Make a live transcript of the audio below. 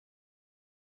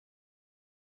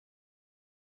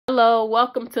Hello,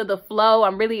 welcome to the flow.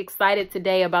 I'm really excited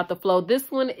today about the flow.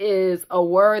 This one is a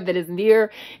word that is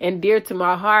near and dear to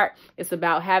my heart. It's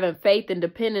about having faith and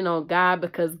depending on God,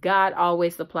 because God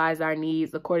always supplies our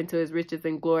needs according to his riches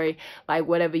and glory. Like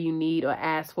whatever you need or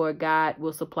ask for, God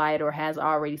will supply it or has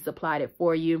already supplied it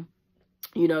for you.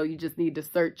 You know, you just need to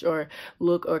search or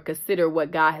look or consider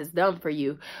what God has done for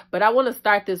you. But I want to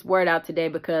start this word out today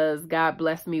because God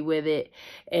blessed me with it.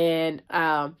 And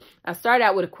I started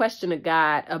out with a question to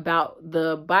God about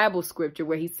the Bible scripture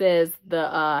where he says,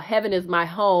 the heaven is my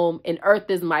home and earth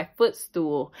is my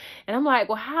footstool. And I'm like,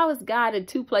 well, how is God in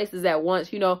two places at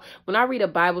once? You know, when I read a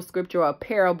Bible scripture or a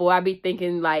parable, I be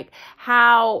thinking like,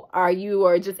 how are you?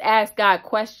 Or just ask God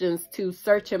questions to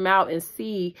search him out and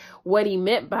see what he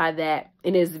meant by that.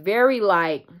 And it's very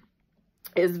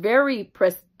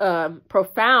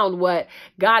profound what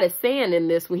God is saying in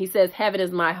this when he says heaven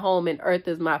is my home and earth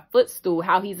is my footstool,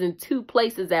 how he's in two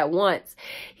places at once.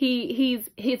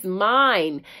 His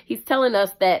mind, he's telling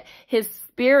us that his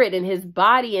spirit and his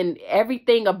body and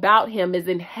everything about him is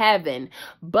in heaven.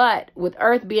 But with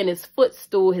earth being his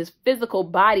footstool, his physical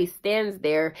body stands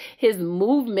there. His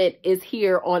movement is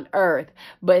here on earth,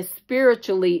 but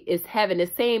spiritually is heaven.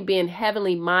 It's saying being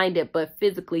heavenly minded, but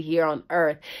physically here on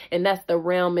earth. And that's the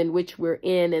realm in which we're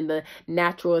in the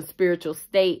natural and spiritual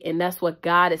state. And that's what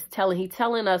God is telling. He's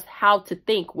telling us how to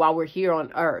think while we're here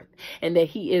on earth, and that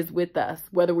he is with us,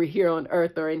 whether we're here on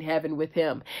earth or in heaven with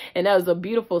him. And that was a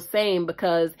beautiful saying,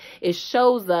 because it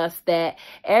shows us that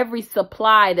every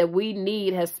supply that we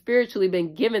need has spiritually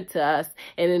been given to us.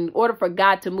 And in order for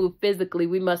God to move physically,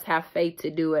 we must have faith to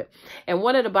do it. And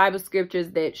one of the Bible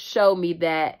scriptures that show me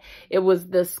that, it was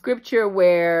the scripture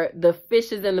where the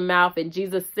fish is in the mouth and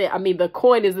Jesus said, the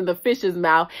coin is in the fish's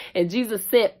mouth, and Jesus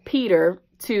sent Peter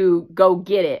to go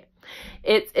get it.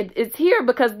 It's here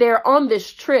because they're on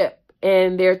this trip.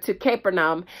 And they're to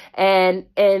Capernaum, and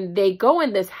they go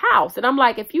in this house. And I'm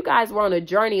like, if you guys were on a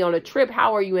journey, on a trip,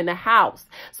 how are you in the house?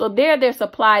 So they're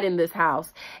supplied in this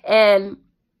house. And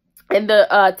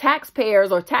the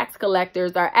taxpayers or tax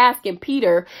collectors are asking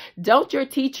Peter, don't your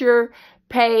teacher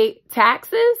pay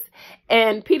taxes?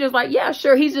 And Peter's like, yeah,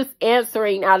 sure. He's just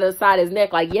answering out of the side of his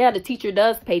neck, like, yeah, the teacher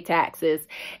does pay taxes.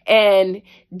 And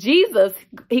Jesus,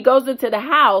 he goes into the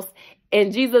house,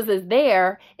 and Jesus is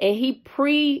there, and he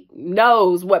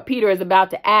knows what Peter is about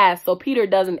to ask. So Peter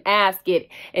doesn't ask it.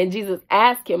 And Jesus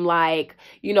asked him, like,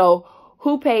 you know,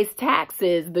 who pays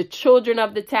taxes? The children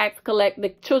of the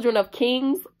the children of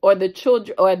kings, or the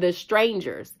children, or the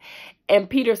strangers? And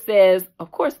Peter says,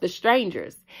 of course, the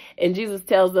strangers. And Jesus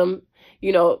tells them,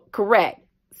 you know, correct.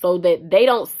 So that they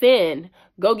don't sin,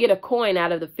 go get a coin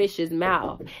out of the fish's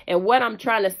mouth. And what I'm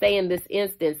trying to say in this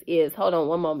instance is, hold on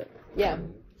one moment. Yeah.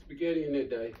 Spaghetti in that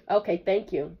day. Okay,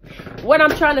 thank you. What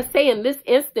I'm trying to say in this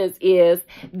instance is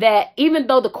that even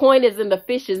though the coin is in the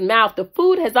fish's mouth, the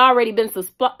food has already been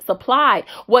supplied.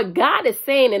 What God is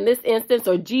saying in this instance,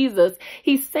 or Jesus,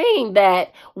 he's saying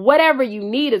that whatever you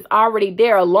need is already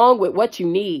there along with what you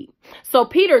need. So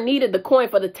Peter needed the coin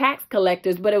for the tax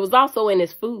collectors, but it was also in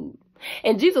his food.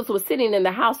 And Jesus was sitting in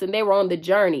the house, and they were on the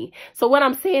journey. So what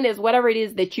I'm saying is, whatever it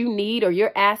is that you need, or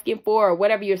you're asking for, or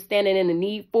whatever you're standing in the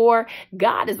need for,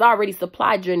 God has already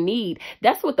supplied your need.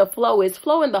 That's what the flow is.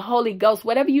 Flow in the Holy Ghost.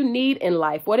 Whatever you need in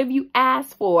life, whatever you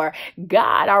ask for,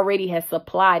 God already has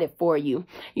supplied it for you.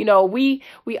 You know, we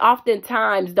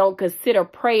oftentimes don't consider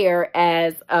prayer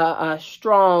as a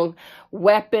strong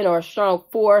weapon or a strong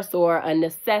force or a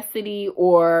necessity,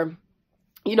 or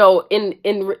you know,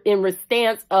 in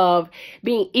stance of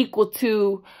being equal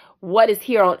to what is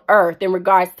here on earth in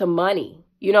regards to money.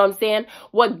 You know what I'm saying?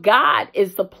 What God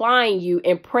is supplying you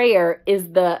in prayer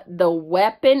is the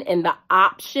weapon and the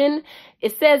option.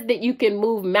 It says that you can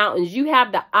move mountains. You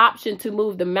have the option to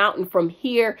move the mountain from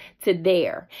here to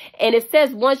there. And it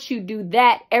says once you do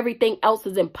that, everything else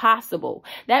is impossible.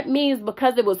 That means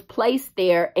because it was placed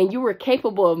there and you were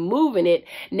capable of moving it,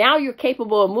 now you're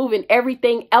capable of moving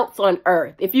everything else on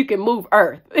earth. If you can move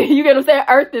earth, you get what I'm saying?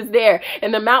 Earth is there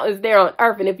and the mountain is there on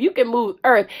earth. And if you can move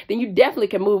earth, then you definitely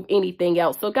can move anything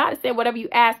else. So God is saying whatever you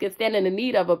ask and stand in the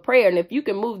need of a prayer. And if you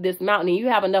can move this mountain and you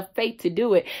have enough faith to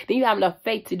do it, then you have enough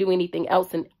faith to do anything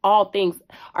else, and all things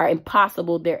are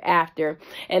impossible thereafter.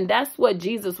 And that's what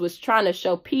Jesus was trying to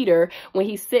show Peter when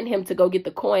he sent him to go get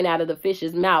the coin out of the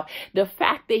fish's mouth. The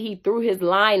fact that he threw his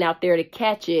line out there to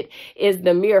catch it is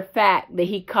the mere fact that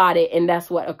he caught it, and that's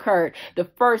what occurred. The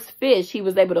first fish he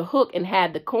was able to hook and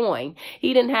had the coin.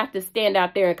 He didn't have to stand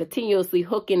out there and continuously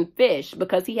hooking fish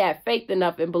because he had faith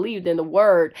enough and believed in the word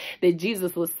word that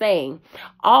Jesus was saying.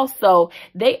 Also,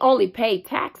 they only paid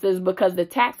taxes because the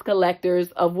tax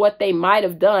collectors of what they might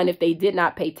have done if they did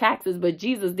not pay taxes, but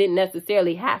Jesus didn't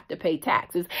necessarily have to pay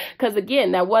taxes because,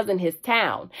 again, that wasn't his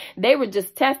town. They were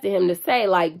just testing him to say,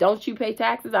 like, don't you pay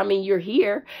taxes? I mean, you're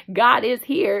here. God is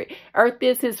here. Earth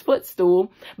is his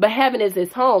footstool, but heaven is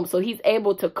his home. So he's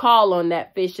able to call on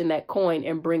that fish and that coin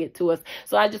and bring it to us.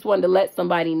 So I just wanted to let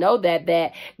somebody know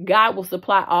that God will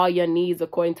supply all your needs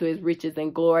according to his riches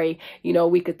and glory. You know,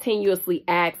 we continuously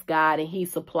ask God and he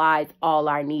supplies all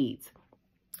our needs.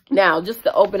 Now, just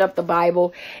to open up the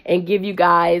Bible and give you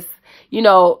guys, you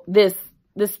know, this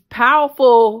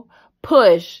powerful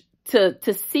push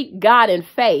to seek God in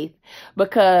faith,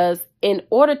 because in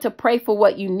order to pray for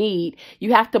what you need,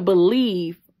 you have to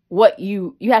believe what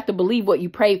you have to believe what you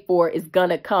pray for is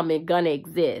gonna come and gonna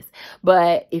exist.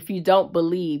 But if you don't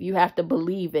believe, you have to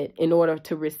believe it in order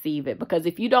to receive it. Because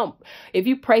if you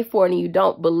pray for it and you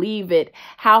don't believe it,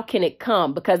 how can it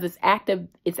come? Because it's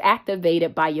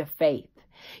activated by your faith.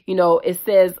 You know, it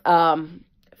says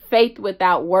faith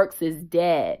without works is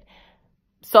dead.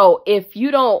 So if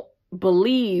you don't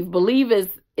believe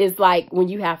is like when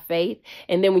you have faith,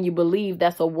 and then when you believe,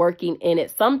 that's a working in it.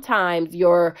 Sometimes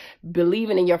your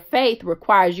believing in your faith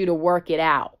requires you to work it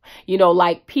out. You know,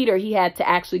 like Peter, he had to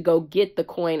actually go get the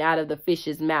coin out of the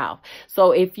fish's mouth.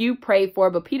 So if you pray for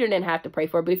it, but Peter didn't have to pray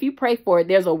for it, but if you pray for it,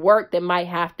 there's a work that might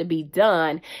have to be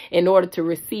done in order to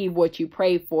receive what you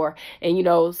pray for. And, you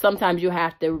know, sometimes you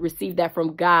have to receive that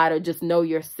from God or just know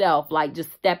yourself, like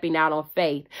just stepping out on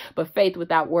faith. But faith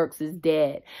without works is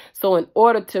dead. So in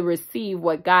order to receive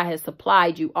what God has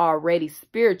supplied you already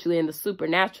spiritually in the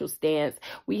supernatural stance,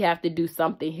 we have to do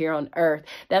something here on earth.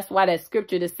 That's why that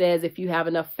scripture that says if you have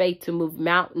enough faith to move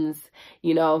mountains,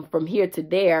 you know, from here to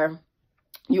there,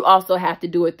 you also have to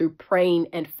do it through praying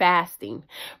and fasting.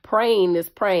 Praying is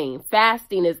praying.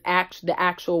 Fasting is the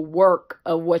actual work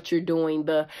of what you're doing.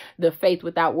 The faith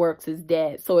without works is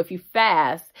dead. So if you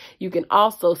fast, you can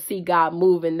also see God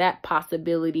move in that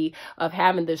possibility of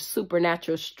having the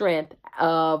supernatural strength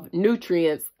of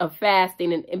nutrients of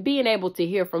fasting and being able to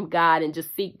hear from God and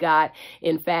just seek God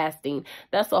in fasting.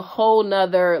 That's a whole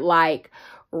nother like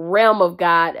realm of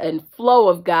God and flow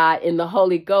of God in the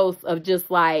Holy Ghost of just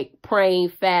like praying,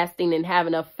 fasting, and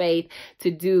having enough faith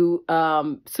to do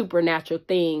supernatural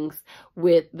things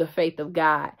with the faith of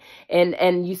God.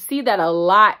 And you see that a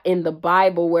lot in the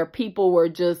Bible where people were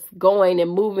just going and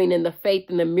moving in the faith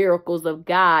and the miracles of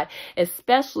God,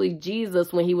 especially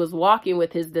Jesus when he was walking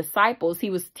with his disciples. He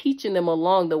was teaching them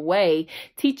along the way,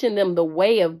 teaching them the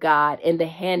way of God and the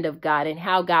hand of God and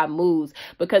how God moves.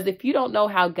 Because if you don't know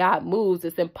how God moves,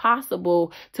 it's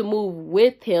impossible to move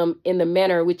with him in the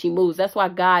manner in which he moves. That's why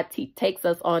God takes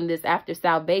us on this after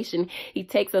salvation. He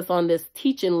takes us on this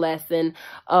teaching lesson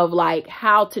of like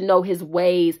how to know his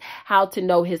ways, how to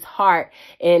know his heart,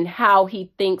 and how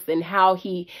he thinks and how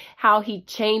he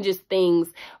changes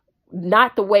things.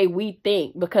 Not the way we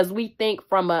think, because we think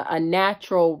from a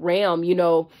natural realm. You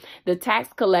know, the tax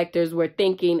collectors were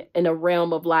thinking in a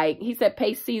realm of like, he said,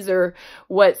 pay Caesar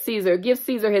what Caesar, give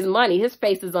Caesar his money. His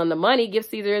face is on the money. Give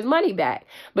Caesar his money back.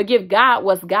 But give God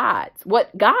what's God's.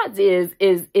 What God's is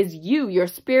you, your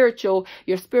spiritual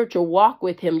walk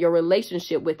with him, your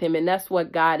relationship with him. And that's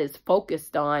what God is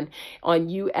focused on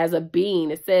you as a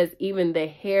being. It says even the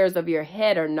hairs of your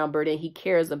head are numbered, and he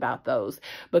cares about those,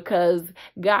 because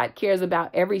God cares about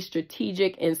every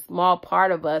strategic and small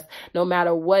part of us, no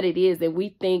matter what it is. And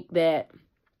we think that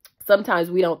sometimes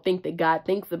we don't think that God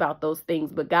thinks about those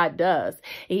things, but God does.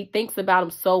 And he thinks about them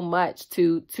so much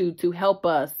to help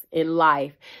us in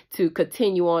life, to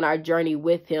continue on our journey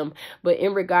with him. But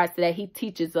in regards to that, he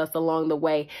teaches us along the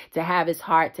way to have his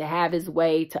heart, to have his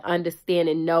way, to understand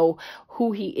and know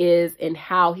who he is and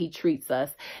how he treats us.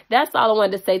 That's all I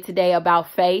wanted to say today about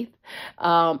faith,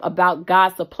 about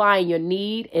God supplying your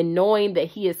need and knowing that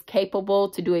he is capable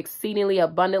to do exceedingly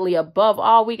abundantly above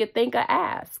all we could think or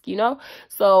ask, you know?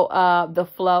 So the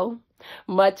flow,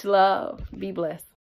 much love, be blessed.